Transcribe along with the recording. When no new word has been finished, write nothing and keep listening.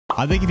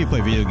I think if you play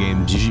video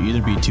games, you should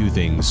either be two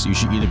things. You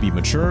should either be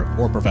mature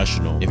or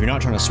professional. If you're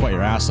not trying to sweat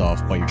your ass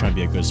off, but you're trying to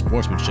be a good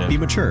sportsmanship, be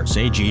mature.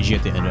 Say GG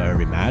at the end of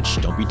every match.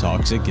 Don't be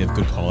toxic. Give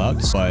good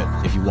call-outs.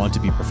 But if you want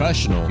to be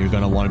professional, you're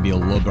going to want to be a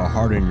little bit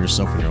harder on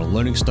yourself when you're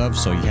learning stuff.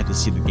 So you have to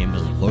see the game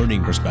as a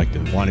learning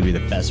perspective. You want to be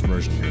the best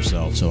version of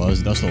yourself. So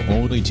that's the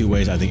only two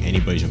ways I think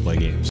anybody should play games.